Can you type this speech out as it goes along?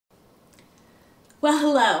Well,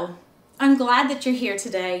 hello. I'm glad that you're here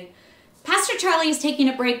today. Pastor Charlie is taking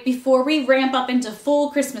a break before we ramp up into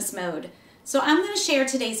full Christmas mode, so I'm going to share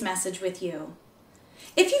today's message with you.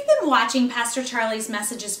 If you've been watching Pastor Charlie's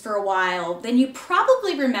messages for a while, then you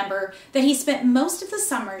probably remember that he spent most of the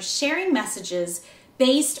summer sharing messages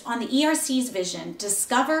based on the ERC's vision,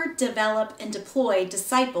 discover, develop, and deploy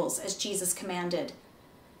disciples as Jesus commanded.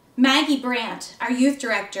 Maggie Brandt, our youth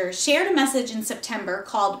director, shared a message in September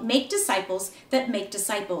called Make Disciples That Make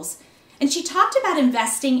Disciples, and she talked about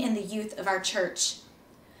investing in the youth of our church.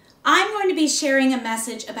 I'm going to be sharing a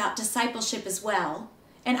message about discipleship as well,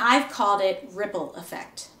 and I've called it Ripple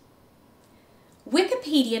Effect.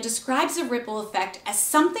 Wikipedia describes a ripple effect as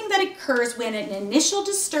something that occurs when an initial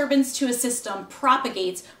disturbance to a system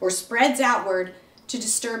propagates or spreads outward to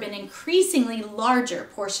disturb an increasingly larger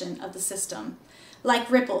portion of the system,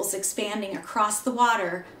 like ripples expanding across the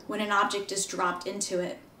water when an object is dropped into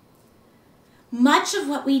it. Much of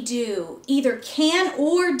what we do either can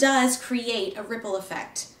or does create a ripple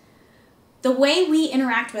effect. The way we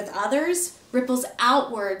interact with others ripples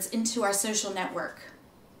outwards into our social network.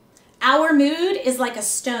 Our mood is like a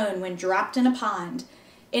stone when dropped in a pond.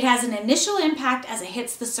 It has an initial impact as it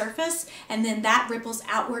hits the surface, and then that ripples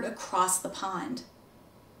outward across the pond.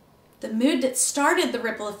 The mood that started the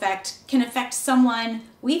ripple effect can affect someone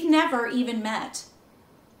we've never even met.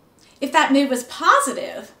 If that mood was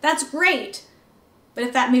positive, that's great. But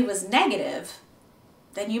if that mood was negative,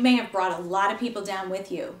 then you may have brought a lot of people down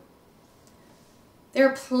with you. There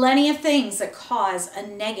are plenty of things that cause a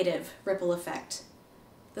negative ripple effect.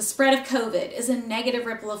 The spread of COVID is a negative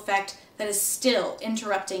ripple effect that is still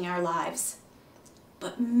interrupting our lives.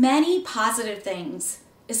 But many positive things,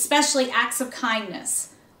 especially acts of kindness,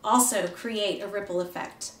 also create a ripple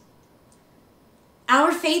effect.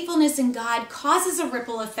 Our faithfulness in God causes a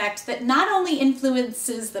ripple effect that not only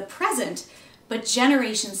influences the present, but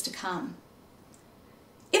generations to come.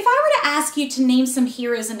 If I were to ask you to name some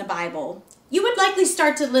heroes in the Bible, you would likely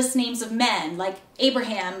start to list names of men like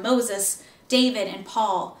Abraham, Moses, David, and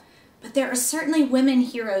Paul, but there are certainly women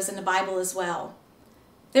heroes in the Bible as well.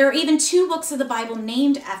 There are even 2 books of the Bible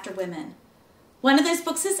named after women. One of those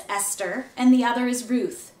books is Esther, and the other is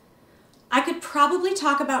Ruth. I could probably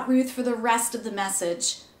talk about Ruth for the rest of the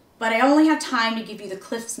message, but I only have time to give you the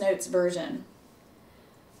Cliff's Notes version.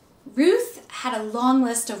 Ruth had a long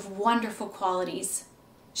list of wonderful qualities.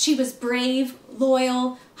 She was brave,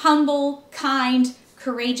 loyal, humble, kind,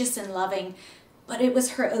 courageous, and loving, but it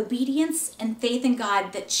was her obedience and faith in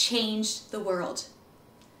God that changed the world.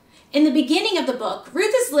 In the beginning of the book,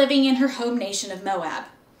 Ruth is living in her home nation of Moab.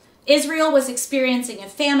 Israel was experiencing a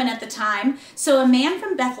famine at the time, so a man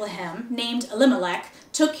from Bethlehem named Elimelech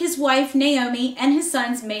took his wife Naomi and his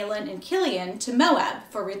sons Mahlon and Chilion to Moab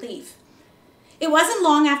for relief. It wasn't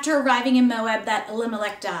long after arriving in Moab that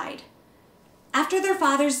Elimelech died. After their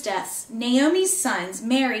father's deaths, Naomi's sons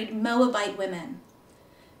married Moabite women.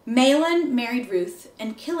 Mahlon married Ruth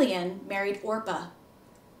and Chilion married Orpah.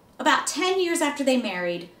 About 10 years after they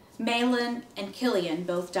married, Mahlon and Chilion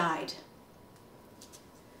both died.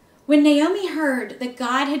 When Naomi heard that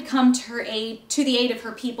God had come to the aid of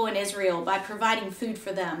her people in Israel by providing food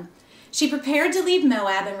for them, she prepared to leave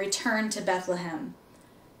Moab and return to Bethlehem.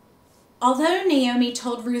 Although Naomi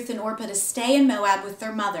told Ruth and Orpah to stay in Moab with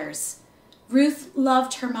their mothers, Ruth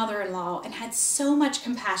loved her mother-in-law and had so much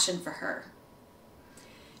compassion for her.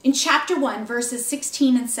 In chapter 1, verses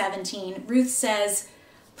 16 and 17, Ruth says,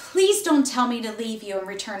 "Please don't tell me to leave you and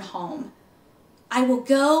return home. I will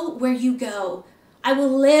go where you go. I will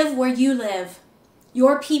live where you live.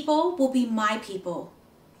 Your people will be my people.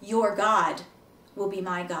 Your God will be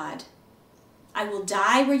my God. I will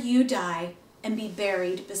die where you die and be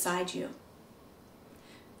buried beside you."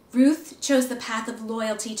 Ruth chose the path of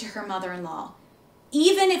loyalty to her mother-in-law,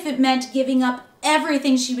 even if it meant giving up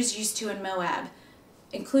everything she was used to in Moab,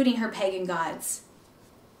 including her pagan gods.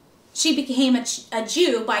 She became a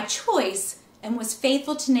Jew by choice and was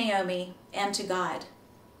faithful to Naomi and to God.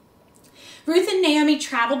 Ruth and Naomi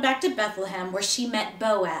traveled back to Bethlehem, where she met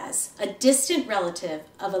Boaz, a distant relative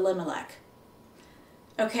of Elimelech.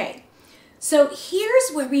 Okay, so here's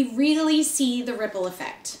where we really see the ripple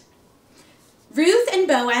effect. Ruth and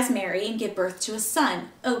Boaz marry and give birth to a son,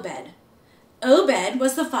 Obed. Obed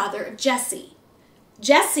was the father of Jesse.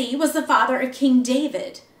 Jesse was the father of King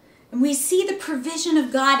David. And we see the provision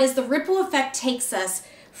of God as the ripple effect takes us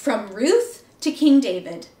from Ruth to King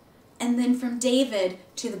David, and then from David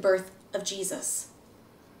to the birth of Jesus.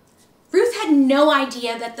 Ruth had no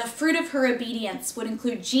idea that the fruit of her obedience would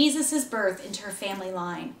include Jesus' birth into her family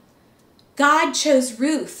line. God chose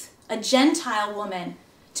Ruth, a Gentile woman,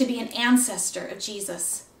 to be an ancestor of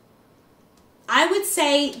Jesus. I would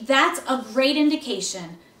say that's a great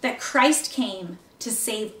indication that Christ came to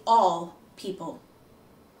save all people.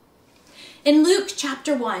 In Luke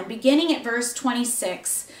chapter 1, beginning at verse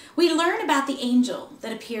 26, we learn about the angel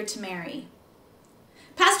that appeared to Mary.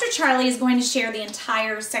 Pastor Charlie is going to share the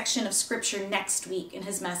entire section of scripture next week in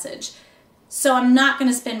his message, so I'm not going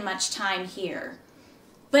to spend much time here.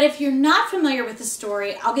 But if you're not familiar with the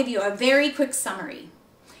story, I'll give you a very quick summary.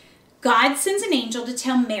 God sends an angel to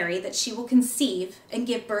tell Mary that she will conceive and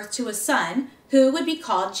give birth to a son who would be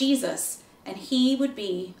called Jesus, and he would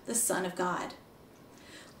be the Son of God.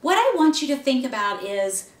 What I want you to think about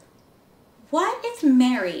is, what if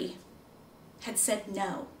Mary had said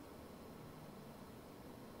no?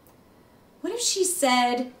 What if she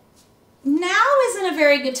said, now isn't a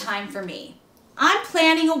very good time for me. I'm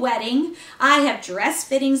planning a wedding. I have dress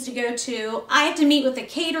fittings to go to. I have to meet with the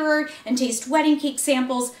caterer and taste wedding cake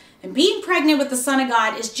samples. And being pregnant with the Son of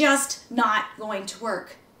God is just not going to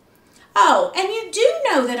work. Oh, and you do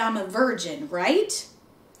know that I'm a virgin, right?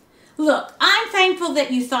 Look, I'm thankful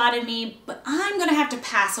that you thought of me, but I'm going to have to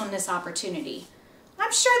pass on this opportunity.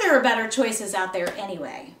 I'm sure there are better choices out there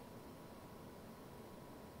anyway.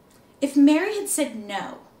 If Mary had said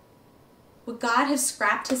no, would God have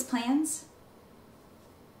scrapped his plans?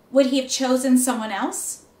 Would he have chosen someone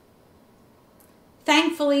else?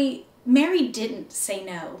 Thankfully, Mary didn't say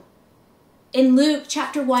no. In Luke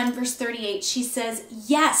chapter 1, verse 38, she says,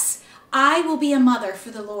 yes, I will be a mother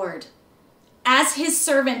for the Lord. As his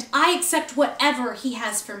servant, I accept whatever he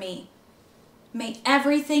has for me. May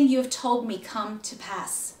everything you have told me come to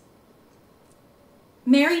pass.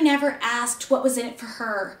 Mary never asked what was in it for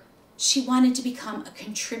her. She wanted to become a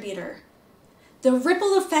contributor. The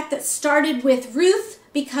ripple effect that started with Ruth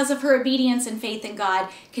because of her obedience and faith in God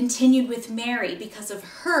continued with Mary because of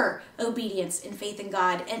her obedience and faith in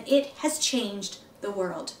God, and it has changed the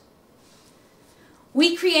world.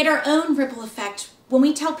 We create our own ripple effect when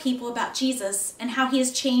we tell people about Jesus and how he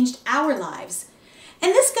has changed our lives.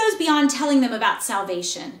 And this goes beyond telling them about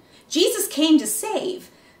salvation. Jesus came to save,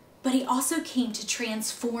 but he also came to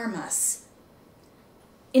transform us.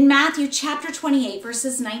 In Matthew chapter 28,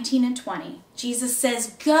 verses 19 and 20, Jesus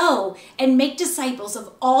says, go and make disciples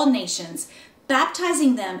of all nations,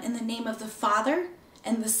 baptizing them in the name of the Father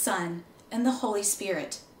and the Son and the Holy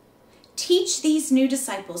Spirit. Teach these new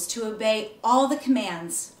disciples to obey all the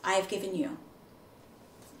commands I have given you.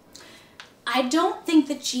 I don't think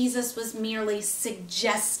that Jesus was merely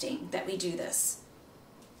suggesting that we do this.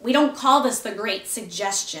 We don't call this the Great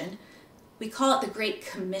Suggestion. We call it the Great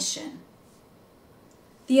Commission.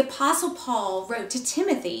 The Apostle Paul wrote to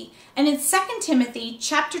Timothy, and in 2 Timothy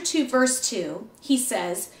chapter 2, verse 2, he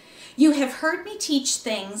says, you have heard me teach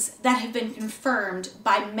things that have been confirmed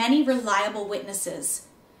by many reliable witnesses.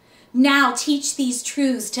 Now teach these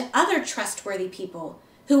truths to other trustworthy people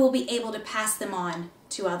who will be able to pass them on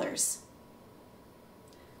to others.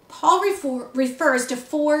 Paul refers to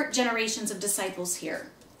 4 generations of disciples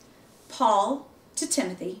here. Paul to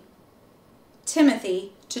Timothy,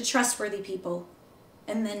 Timothy to trustworthy people,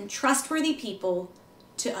 and then trustworthy people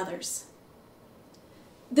to others.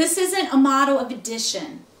 This isn't a model of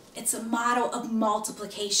addition. It's a model of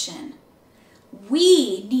multiplication.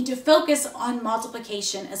 We need to focus on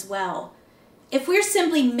multiplication as well. If we're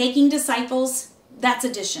simply making disciples, that's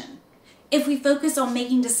addition. If we focus on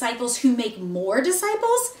making disciples who make more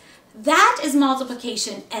disciples, that is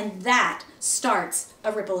multiplication, and that starts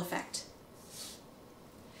a ripple effect.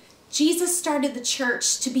 Jesus started the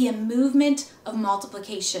church to be a movement of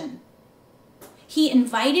multiplication. He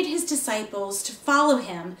invited his disciples to follow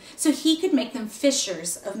him so he could make them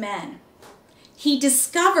fishers of men. He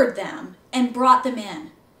discovered them and brought them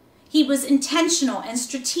in. He was intentional and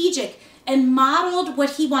strategic and modeled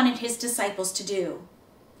what he wanted his disciples to do.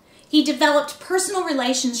 He developed personal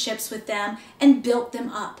relationships with them and built them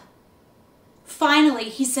up. Finally,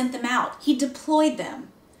 he sent them out. He deployed them.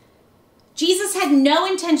 Jesus had no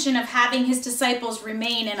intention of having his disciples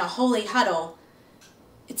remain in a holy huddle.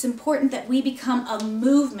 It's important that we become a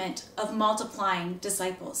movement of multiplying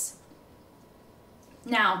disciples.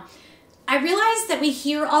 Now, I realize that we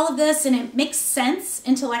hear all of this and it makes sense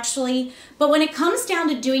intellectually, but when it comes down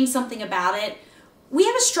to doing something about it, we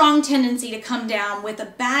have a strong tendency to come down with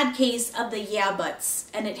a bad case of the yeah buts,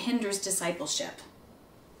 and it hinders discipleship.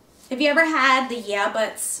 Have you ever had the yeah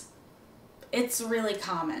buts? It's really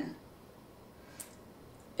common.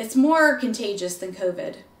 It's more contagious than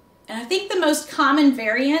COVID. And I think the most common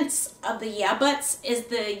variants of the yeah buts is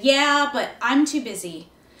the yeah, but I'm too busy,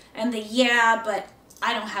 and the yeah, but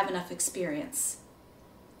I don't have enough experience.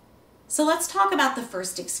 So let's talk about the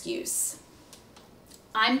first excuse.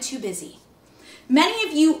 I'm too busy. Many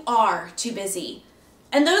of you are too busy,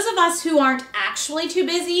 and those of us who aren't actually too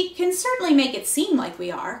busy can certainly make it seem like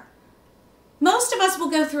we are. Most of us will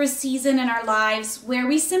go through a season in our lives where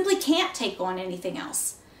we simply can't take on anything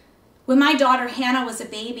else. When my daughter Hannah was a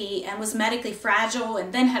baby and was medically fragile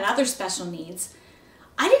and then had other special needs,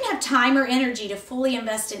 I didn't have time or energy to fully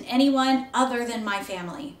invest in anyone other than my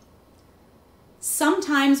family.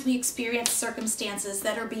 Sometimes we experience circumstances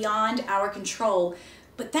that are beyond our control,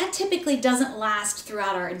 but that typically doesn't last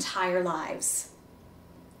throughout our entire lives.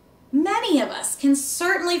 Many of us can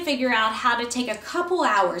certainly figure out how to take a couple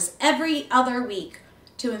hours every other week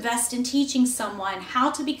to invest in teaching someone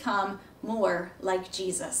how to become more like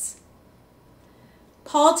Jesus.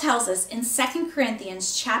 Paul tells us in 2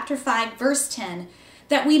 Corinthians chapter 5, verse 10,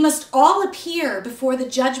 that we must all appear before the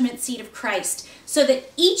judgment seat of Christ, so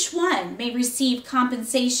that each one may receive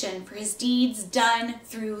compensation for his deeds done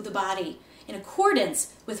through the body, in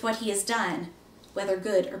accordance with what he has done, whether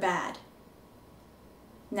good or bad.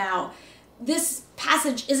 Now, this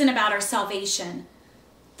passage isn't about our salvation.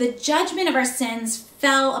 The judgment of our sins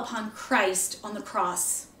fell upon Christ on the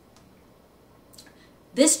cross.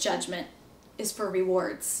 This judgment is for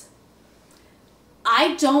rewards.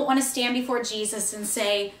 I don't want to stand before Jesus and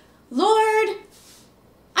say, Lord,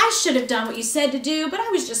 I should have done what you said to do, but I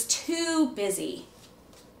was just too busy.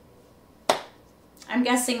 I'm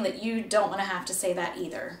guessing that you don't want to have to say that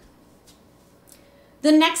either.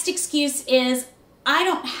 The next excuse is, I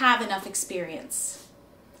don't have enough experience.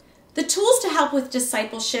 The tools to help with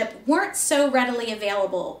discipleship weren't so readily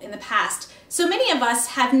available in the past, so many of us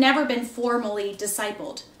have never been formally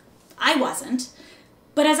discipled. I wasn't.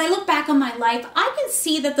 But as I look back on my life, I can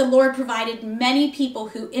see that the Lord provided many people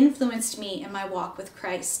who influenced me in my walk with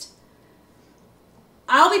Christ.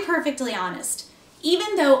 I'll be perfectly honest.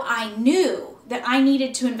 Even though I knew that I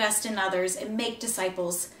needed to invest in others and make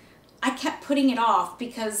disciples, I kept putting it off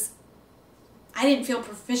because I didn't feel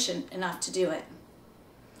proficient enough to do it.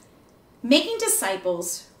 Making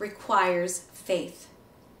disciples requires faith.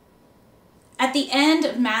 At the end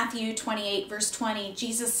of Matthew 28, verse 20,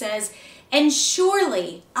 Jesus says, "And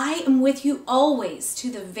surely I am with you always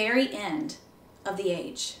to the very end of the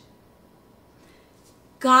age."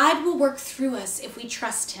 God will work through us if we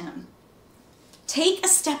trust him. Take a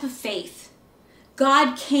step of faith.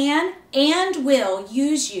 God can and will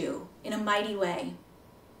use you in a mighty way.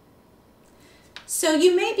 So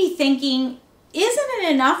you may be thinking, isn't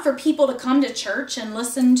it enough for people to come to church and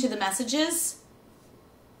listen to the messages?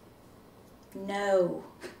 No.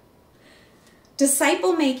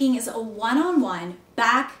 Disciple making is a one-on-one,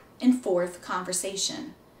 back and forth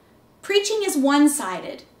conversation. Preaching is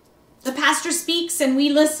one-sided. The pastor speaks and we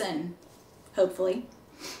listen, hopefully.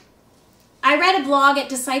 I read a blog at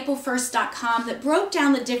disciplefirst.com that broke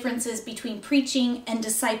down the differences between preaching and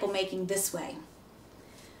disciple making this way.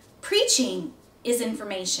 Preaching is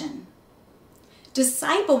information.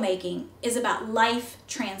 Disciple making is about life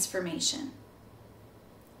transformation.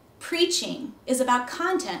 Preaching is about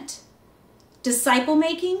content. Disciple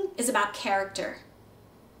making is about character.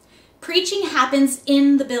 Preaching happens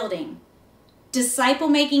in the building. Disciple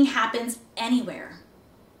making happens anywhere.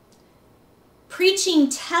 Preaching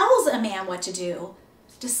tells a man what to do.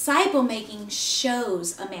 Disciple making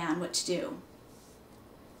shows a man what to do.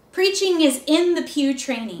 Preaching is in the pew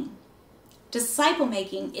training. Disciple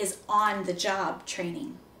making is on the job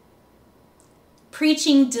training.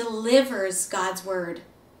 Preaching delivers God's word.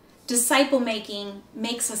 Disciple making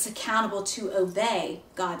makes us accountable to obey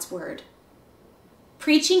God's word.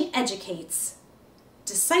 Preaching educates.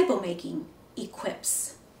 Disciple making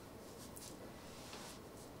equips.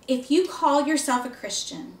 If you call yourself a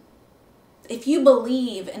Christian, if you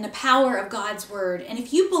believe in the power of God's word, and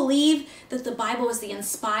if you believe that the Bible is the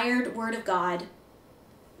inspired word of God,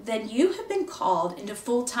 then you have been called into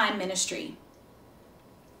full-time ministry.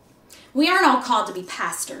 We aren't all called to be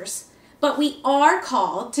pastors, but we are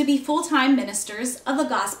called to be full-time ministers of the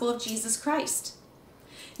gospel of Jesus Christ.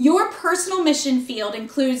 Your personal mission field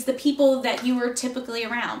includes the people that you are typically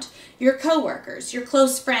around, your coworkers, your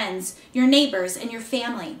close friends, your neighbors, and your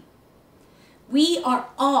family. We are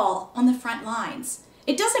all on the front lines.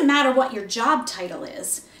 It doesn't matter what your job title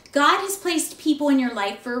is. God has placed people in your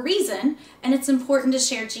life for a reason, and it's important to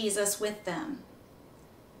share Jesus with them.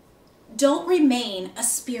 Don't remain a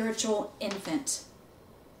spiritual infant.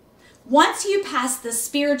 Once you pass the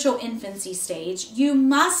spiritual infancy stage, you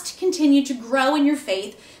must continue to grow in your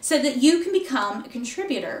faith so that you can become a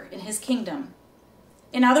contributor in his kingdom.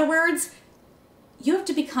 In other words, you have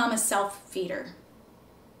to become a self-feeder.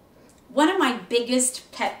 One of my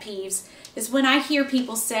biggest pet peeves is when I hear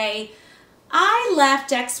people say, "I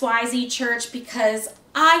left XYZ church because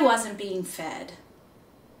I wasn't being fed."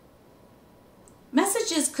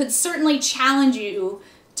 messages could certainly challenge you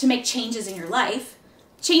to make changes in your life,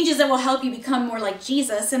 changes that will help you become more like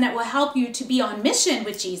Jesus and that will help you to be on mission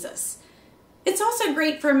with Jesus. It's also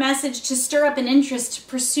great for a message to stir up an interest to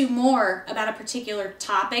pursue more about a particular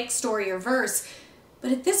topic, story, or verse.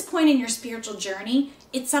 But at this point in your spiritual journey,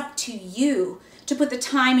 it's up to you to put the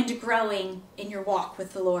time into growing in your walk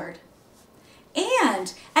with the Lord.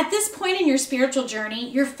 And at this point in your spiritual journey,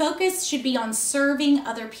 your focus should be on serving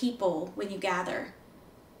other people when you gather,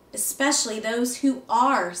 especially those who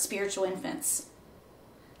are spiritual infants.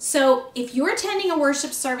 So if you're attending a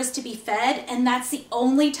worship service to be fed, and that's the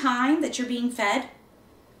only time that you're being fed,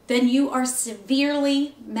 then you are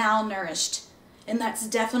severely malnourished, and that's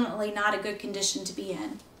definitely not a good condition to be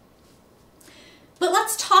in. But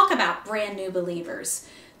let's talk about brand new believers,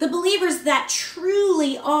 the believers that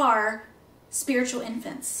truly are spiritual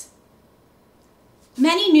infants.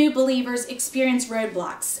 Many new believers experience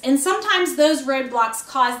roadblocks, and sometimes those roadblocks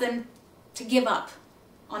cause them to give up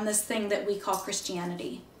on this thing that we call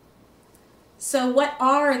Christianity. So what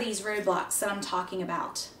are these roadblocks that I'm talking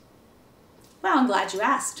about? Well, I'm glad you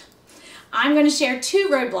asked. I'm going to share 2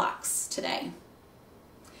 roadblocks today.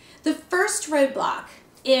 The first roadblock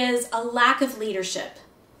is a lack of leadership.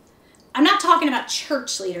 I'm not talking about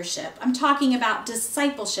church leadership. I'm talking about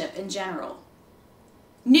discipleship in general.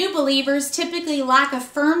 New believers typically lack a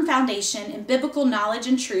firm foundation in biblical knowledge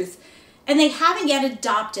and truth, and they haven't yet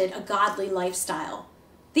adopted a godly lifestyle.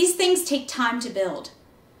 These things take time to build.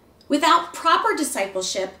 Without proper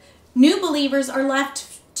discipleship, new believers are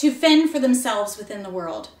left to fend for themselves within the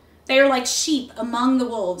world. They are like sheep among the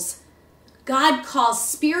wolves. God calls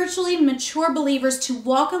spiritually mature believers to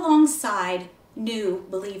walk alongside new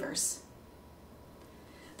believers.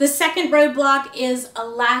 The second roadblock is a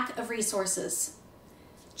lack of resources.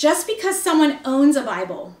 Just because someone owns a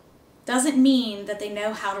Bible doesn't mean that they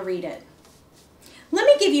know how to read it. Let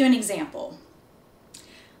me give you an example.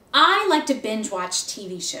 I like to binge watch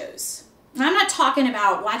TV shows. I'm not talking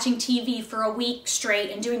about watching TV for a week straight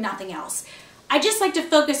and doing nothing else. I just like to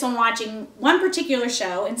focus on watching one particular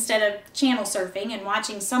show instead of channel surfing and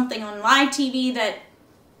watching something on live TV that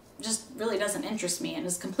just really doesn't interest me and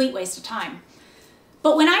is a complete waste of time.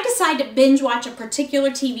 But when I decide to binge watch a particular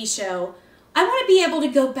TV show, I want to be able to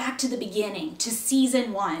go back to the beginning, to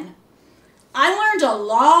season 1. I learned a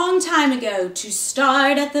long time ago to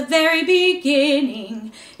start at the very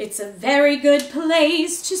beginning. It's a very good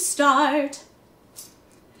place to start.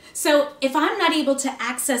 So if I'm not able to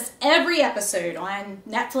access every episode on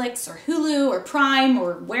Netflix or Hulu or Prime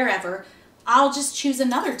or wherever, I'll just choose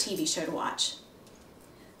another TV show to watch.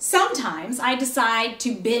 Sometimes I decide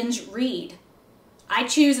to binge read. I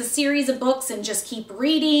choose a series of books and just keep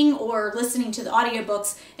reading or listening to the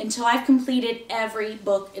audiobooks until I've completed every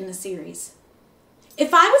book in the series.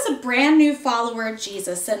 If I was a brand new follower of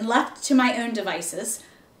Jesus and left to my own devices,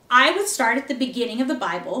 I would start at the beginning of the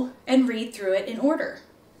Bible and read through it in order.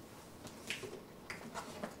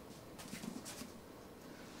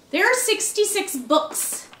 There are 66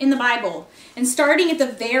 books in the Bible, and starting at the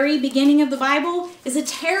very beginning of the Bible is a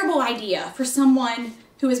terrible idea for someone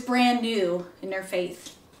who is brand new in their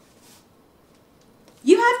faith.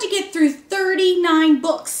 You have to get through 39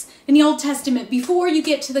 books in the Old Testament before you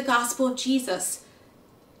get to the gospel of Jesus,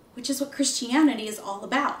 which is what Christianity is all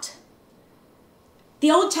about.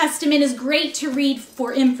 The Old Testament is great to read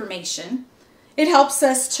for information. It helps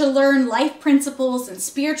us to learn life principles and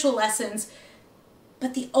spiritual lessons,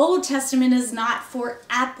 but the Old Testament is not for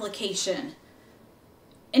application.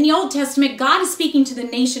 In the Old Testament, God is speaking to the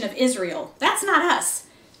nation of Israel. That's not us.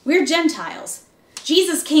 We're Gentiles.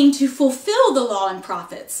 Jesus came to fulfill the law and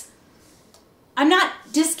prophets. I'm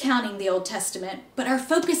not discounting the Old Testament, but our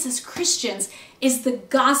focus as Christians is the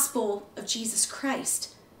gospel of Jesus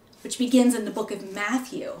Christ, which begins in the book of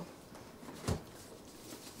Matthew.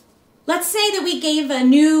 Let's say that we gave a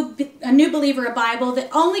new believer a Bible that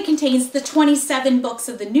only contains the 27 books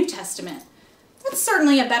of the New Testament. That's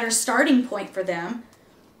certainly a better starting point for them.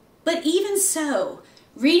 But even so,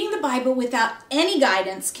 reading the Bible without any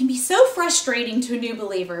guidance can be so frustrating to a new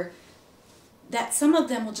believer that some of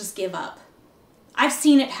them will just give up. I've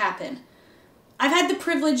seen it happen. I've had the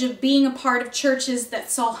privilege of being a part of churches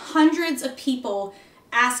that saw hundreds of people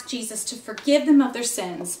ask Jesus to forgive them of their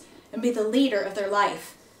sins and be the leader of their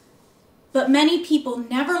life. But many people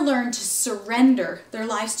never learned to surrender their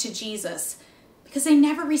lives to Jesus because they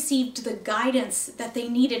never received the guidance that they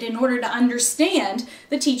needed in order to understand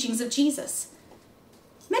the teachings of Jesus.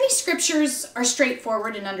 Many scriptures are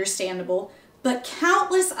straightforward and understandable, but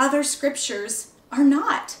countless other scriptures are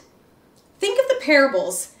not. Think of the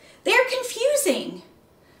parables. They're confusing.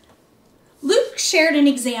 Luke shared an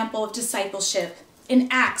example of discipleship in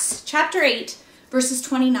Acts chapter 8, verses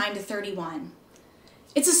 29 to 31.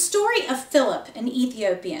 It's a story of Philip, an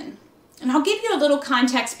Ethiopian. And I'll give you a little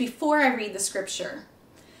context before I read the scripture.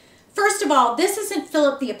 First of all, this isn't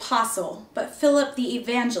Philip the apostle, but Philip the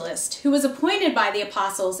evangelist, who was appointed by the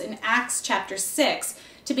apostles in Acts chapter 6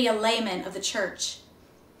 to be a layman of the church.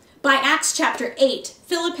 By Acts chapter 8,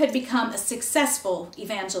 Philip had become a successful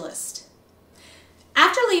evangelist.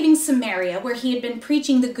 After leaving Samaria, where he had been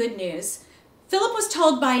preaching the good news, Philip was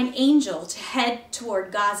told by an angel to head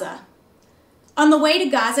toward Gaza. On the way to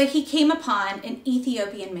Gaza, he came upon an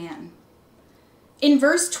Ethiopian man. In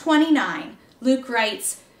verse 29, Luke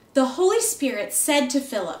writes, "The Holy Spirit said to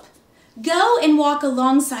Philip, 'Go and walk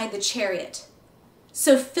alongside the chariot.'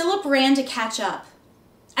 So Philip ran to catch up.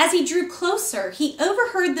 As he drew closer, he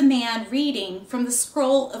overheard the man reading from the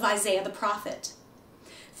scroll of Isaiah the prophet.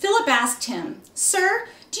 Philip asked him, 'Sir,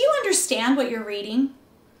 do you understand what you're reading?'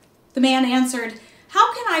 The man answered,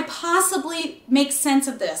 'How can I possibly make sense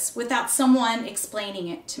of this without someone explaining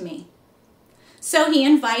it to me?' So he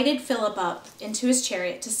invited Philip up into his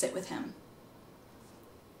chariot to sit with him.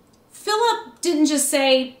 Philip didn't just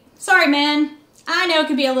say, 'Sorry, man, I know it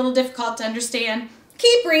can be a little difficult to understand.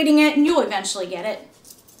 Keep reading it and you'll eventually get it.'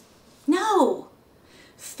 No.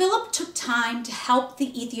 Philip took time to help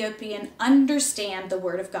the Ethiopian understand the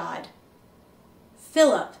word of God.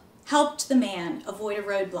 Philip helped the man avoid a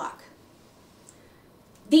roadblock.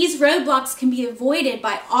 These roadblocks can be avoided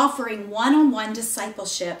by offering one-on-one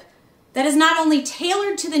discipleship that is not only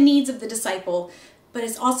tailored to the needs of the disciple, but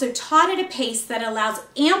is also taught at a pace that allows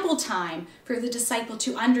ample time for the disciple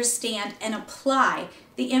to understand and apply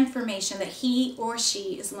the information that he or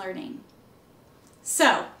she is learning.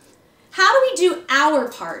 So, how do we do our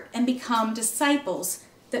part and become disciples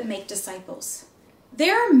that make disciples?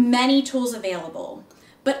 There are many tools available,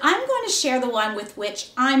 but I'm going to share the one with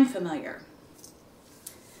which I'm familiar.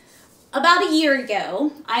 About a year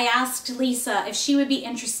ago, I asked Lisa if she would be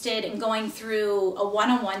interested in going through a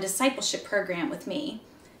one-on-one discipleship program with me,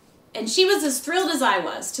 and she was as thrilled as I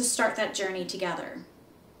was to start that journey together.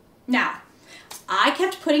 Now, I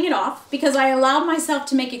kept putting it off because I allowed myself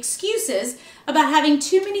to make excuses about having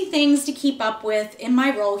too many things to keep up with in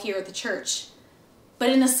my role here at the church. But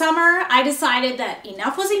in the summer, I decided that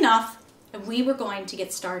enough was enough and we were going to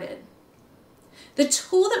get started. The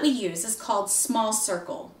tool that we use is called Small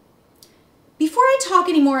Circle. Before I talk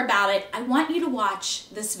any more about it, I want you to watch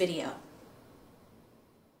this video.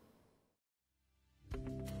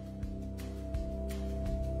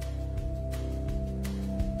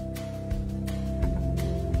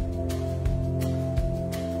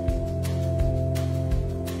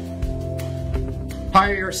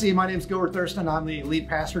 Hi ARC, my name is Gilbert Thurston. I'm the lead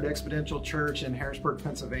pastor at Exponential Church in Harrisburg,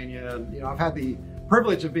 Pennsylvania. And, I've had the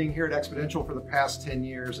privilege of being here at Exponential for the past 10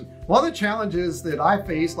 years. And one of the challenges that I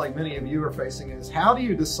faced, like many of you are facing, is how do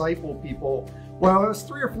you disciple people? Well, it was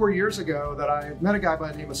 3 or 4 years ago that I met a guy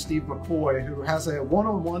by the name of Steve McCoy, who has a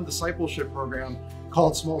one-on-one discipleship program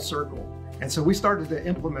called Small Circle. And so we started to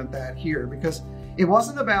implement that here because it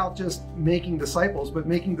wasn't about just making disciples, but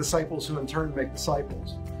making disciples who in turn make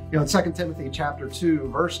disciples. In 2 Timothy chapter 2,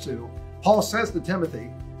 verse 2, Paul says to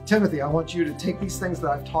Timothy, "Timothy, I want you to take these things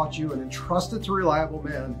that I've taught you and entrust it to reliable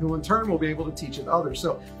men who in turn will be able to teach it to others."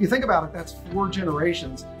 So if you think about it, that's 4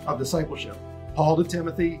 generations of discipleship. Paul to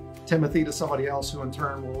Timothy, Timothy to somebody else who in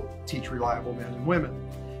turn will teach reliable men and women.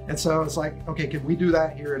 And so it's like, okay, can we do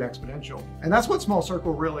that here at Exponential? And that's what Small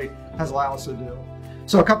Circle really has allowed us to do.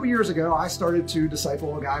 So a couple years ago, I started to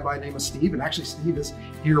disciple a guy by the name of Steve, and actually Steve is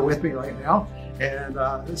here with me right now.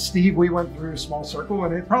 And Steve, we went through Small Circle,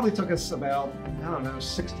 and it probably took us about,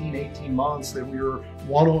 16, 18 months that we were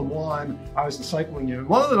one-on-one. I was discipling you. And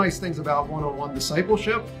one of the nice things about one-on-one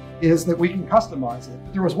discipleship is that we can customize it.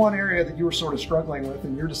 But there was one area that you were sort of struggling with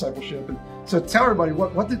in your discipleship. And so tell everybody,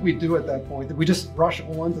 what did we do at that point? Did we just rush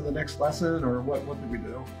on to the next lesson, or what did we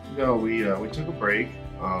do? No, we took a break.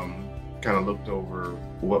 Kind of looked over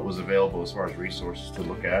what was available as far as resources to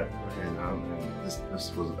look at, and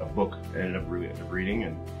this was a book I ended up reading,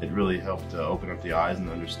 and it really helped open up the eyes and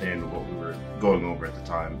understand what we were going over at the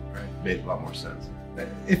time. It made a lot more sense.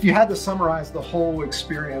 If you had to summarize the whole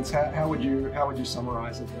experience, how would you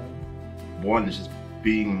summarize it then? One is just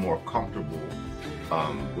being more comfortable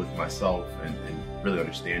with myself and really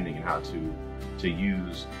understanding and how to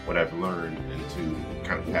use what I've learned and to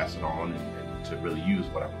kind of pass it on and to really use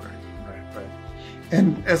what I've learned. Right.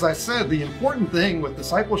 And as I said, the important thing with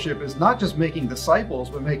discipleship is not just making disciples,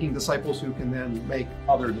 but making disciples who can then make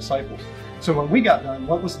other disciples. So when we got done,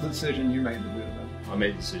 what was the decision you made to do then? I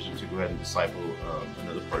made the decision to go ahead and disciple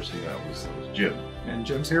another person that was Jim. And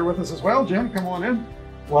Jim's here with us as well. Jim, come on in.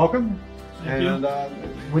 Welcome. And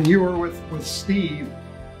when you were with Steve,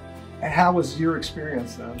 how was your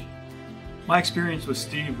experience then? My experience with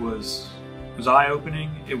Steve was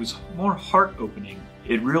eye-opening. It was more heart-opening.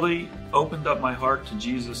 It really opened up my heart to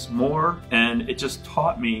Jesus more, and it just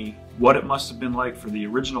taught me what it must have been like for the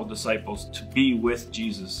original disciples to be with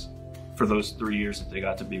Jesus for those 3 years that they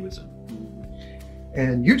got to be with him.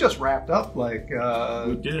 And you just wrapped up like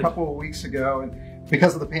a couple of weeks ago, and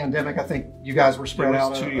because of the pandemic, I think you guys were spread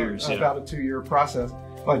out 2 years, about a 2-year process.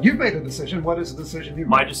 But you've made a decision. What is the decision you made?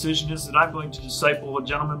 My decision is that I'm going to disciple a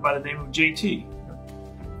gentleman by the name of JT.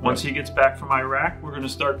 Once he gets back from Iraq, we're going to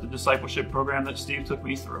start the discipleship program that Steve took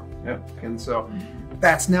me through. Yeah, and so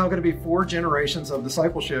that's now going to be 4 generations of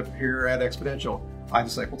discipleship here at Exponential. I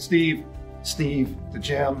discipled Steve, Steve to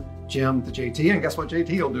Jim, Jim to JT, and guess what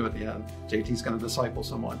JT will do at the end? JT's going to disciple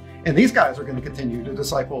someone. And these guys are going to continue to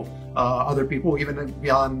disciple other people even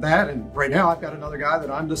beyond that. And right now I've got another guy that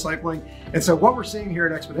I'm discipling. And so what we're seeing here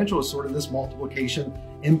at Exponential is sort of this multiplication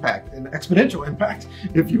impact, an exponential impact,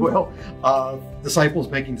 if you will, of disciples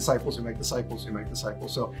making disciples who make disciples who make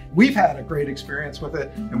disciples. So we've had a great experience with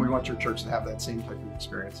it, and we want your church to have that same type of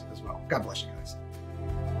experience as well. God bless you guys.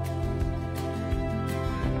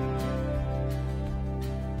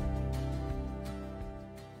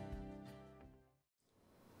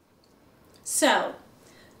 So,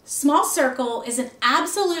 Small Circle is an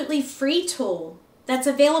absolutely free tool that's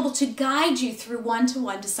available to guide you through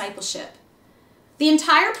one-to-one discipleship. The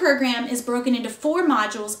entire program is broken into 4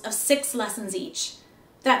 modules of 6 lessons each.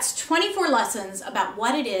 That's 24 lessons about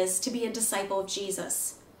what it is to be a disciple of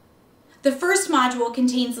Jesus. The first module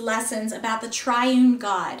contains lessons about the triune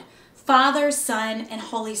God, Father, Son, and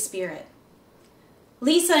Holy Spirit.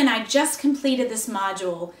 Lisa and I just completed this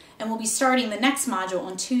module and will be starting the next module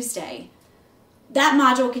on Tuesday. That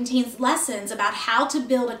module contains lessons about how to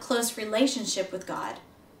build a close relationship with God.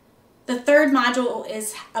 The third module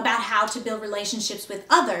is about how to build relationships with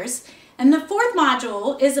others, and the fourth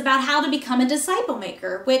module is about how to become a disciple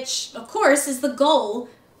maker, which, of course, is the goal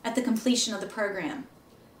at the completion of the program.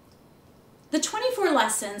 The 24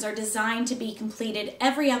 lessons are designed to be completed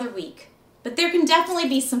every other week, but there can definitely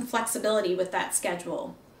be some flexibility with that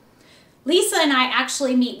schedule. Lisa and I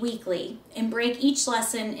actually meet weekly and break each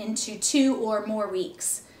lesson into 2 or more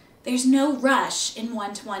weeks. There's no rush in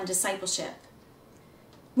one-to-one discipleship.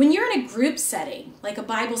 When you're in a group setting, like a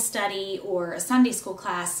Bible study or a Sunday school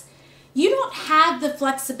class, you don't have the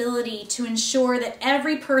flexibility to ensure that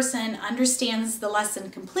every person understands the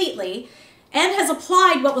lesson completely and has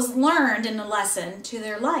applied what was learned in the lesson to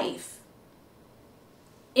their life.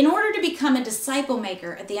 In order to become a disciple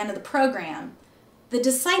maker at the end of the program, the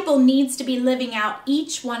disciple needs to be living out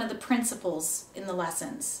each one of the principles in the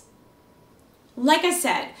lessons. Like I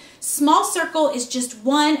said, Small Circle is just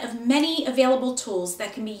one of many available tools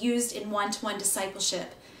that can be used in one-to-one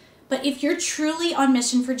discipleship. But if you're truly on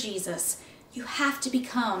mission for Jesus, you have to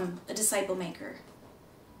become a disciple maker.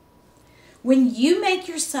 When you make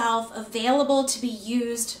yourself available to be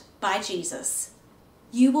used by Jesus,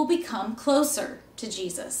 you will become closer to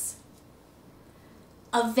Jesus.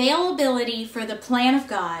 Availability for the plan of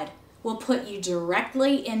God will put you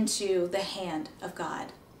directly into the hand of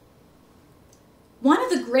God. One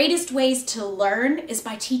of the greatest ways to learn is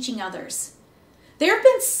by teaching others. There have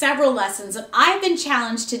been several lessons that I've been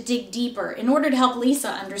challenged to dig deeper in order to help Lisa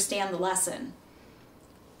understand the lesson.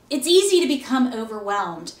 It's easy to become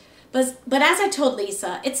overwhelmed, but as I told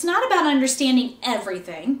Lisa, it's not about understanding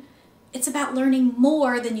everything. It's about learning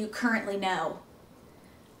more than you currently know.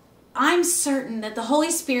 I'm certain that the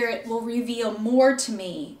Holy Spirit will reveal more to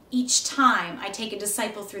me each time I take a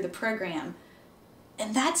disciple through the program,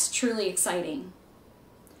 and that's truly exciting.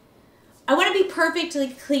 I want to be perfectly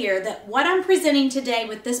clear that what I'm presenting today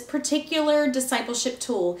with this particular discipleship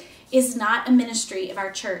tool is not a ministry of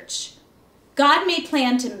our church. God may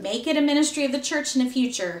plan to make it a ministry of the church in the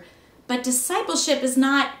future, but discipleship is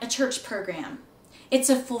not a church program. It's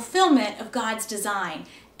a fulfillment of God's design,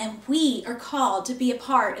 and we are called to be a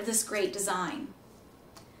part of this great design.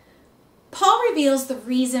 Paul reveals the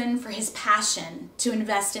reason for his passion to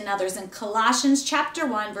invest in others in Colossians chapter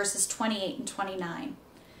 1, verses 28 and 29.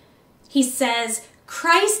 He says,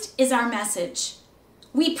 Christ is our message.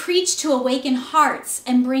 We preach to awaken hearts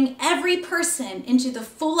and bring every person into the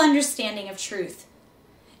full understanding of truth.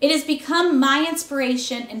 It has become my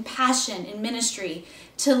inspiration and passion in ministry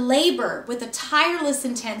to labor with a tireless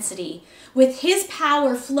intensity, with His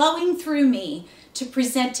power flowing through me to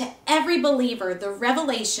present to every believer the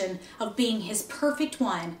revelation of being His perfect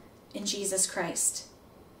one in Jesus Christ.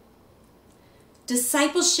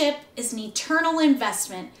 Discipleship is an eternal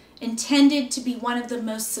investment intended to be one of the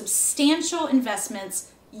most substantial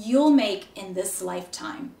investments you'll make in this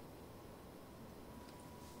lifetime.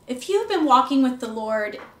 If you've been walking with the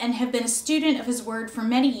Lord and have been a student of His Word for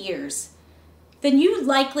many years, then you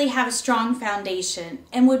likely have a strong foundation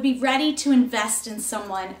and would be ready to invest in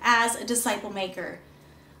someone as a disciple maker.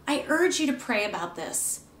 I urge you to pray about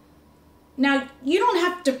this. Now, you don't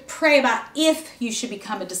have to pray about if you should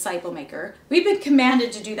become a disciple maker. We've been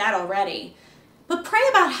commanded to do that already. But pray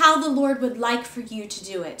about how the Lord would like for you to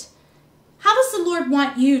do it. How does the Lord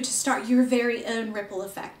want you to start your very own ripple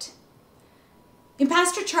effect? In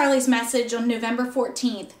Pastor Charlie's message on November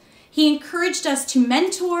 14th, he encouraged us to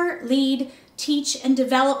mentor, lead, teach, and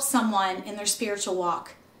develop someone in their spiritual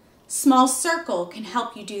walk. Small Circle can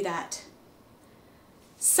help you do that.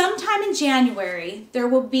 Sometime in January, there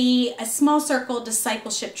will be a Small Circle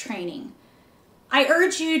discipleship training. I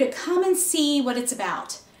urge you to come and see what it's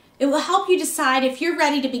about. It will help you decide if you're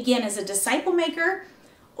ready to begin as a disciple maker,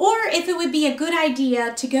 or if it would be a good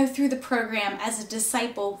idea to go through the program as a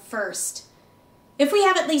disciple first. If we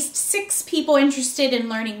have at least 6 people interested in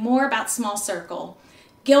learning more about Small Circle,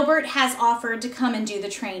 Gilbert has offered to come and do the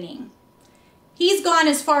training. He's gone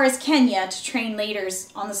as far as Kenya to train leaders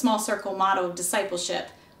on the Small Circle model of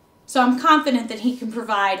discipleship, so I'm confident that he can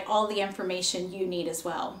provide all the information you need as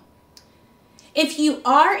well. If you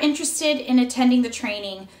are interested in attending the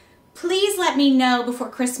training, please let me know before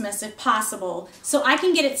Christmas if possible, so I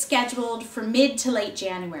can get it scheduled for mid to late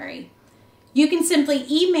January. You can simply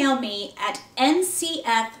email me at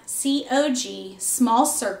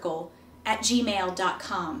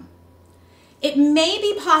ncfcogsmallcircle@gmail.com. It may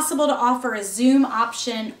be possible to offer a Zoom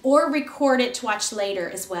option or record it to watch later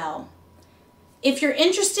as well. If you're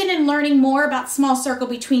interested in learning more about Small Circle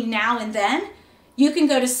between now and then, you can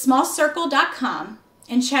go to smallcircle.com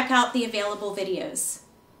and check out the available videos.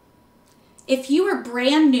 If you are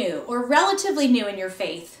brand new or relatively new in your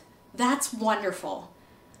faith, that's wonderful.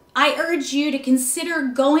 I urge you to consider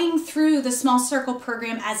going through the Small Circle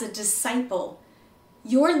program as a disciple.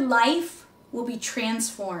 Your life will be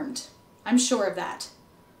transformed. I'm sure of that.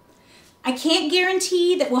 I can't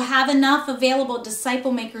guarantee that we'll have enough available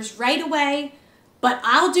disciple makers right away, but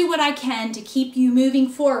I'll do what I can to keep you moving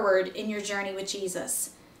forward in your journey with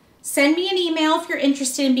Jesus. Send me an email if you're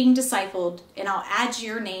interested in being discipled, and I'll add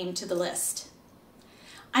your name to the list.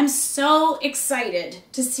 I'm so excited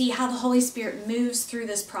to see how the Holy Spirit moves through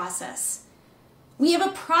this process. We have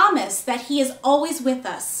a promise that He is always with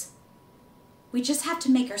us. We just have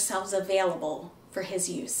to make ourselves available for His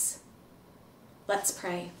use. Let's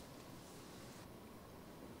pray.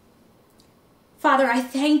 Father, I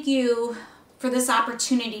thank you for this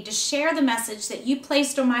opportunity to share the message that you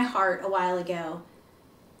placed on my heart a while ago.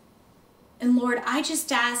 And Lord, I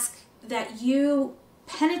just ask that you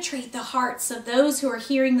penetrate the hearts of those who are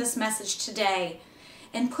hearing this message today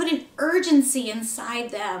and put an urgency inside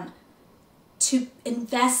them to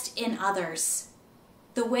invest in others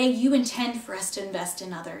the way you intend for us to invest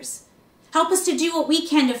in others. Help us to do what we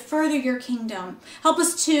can to further your kingdom. Help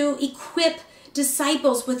us to equip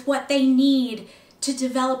disciples with what they need to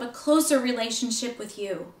develop a closer relationship with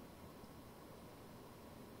you.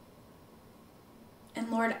 And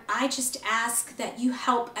Lord, I just ask that you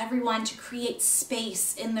help everyone to create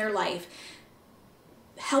space in their life.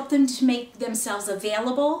 Help them to make themselves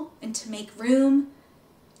available and to make room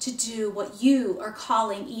to do what you are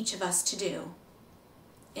calling each of us to do.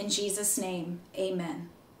 In Jesus' name, amen.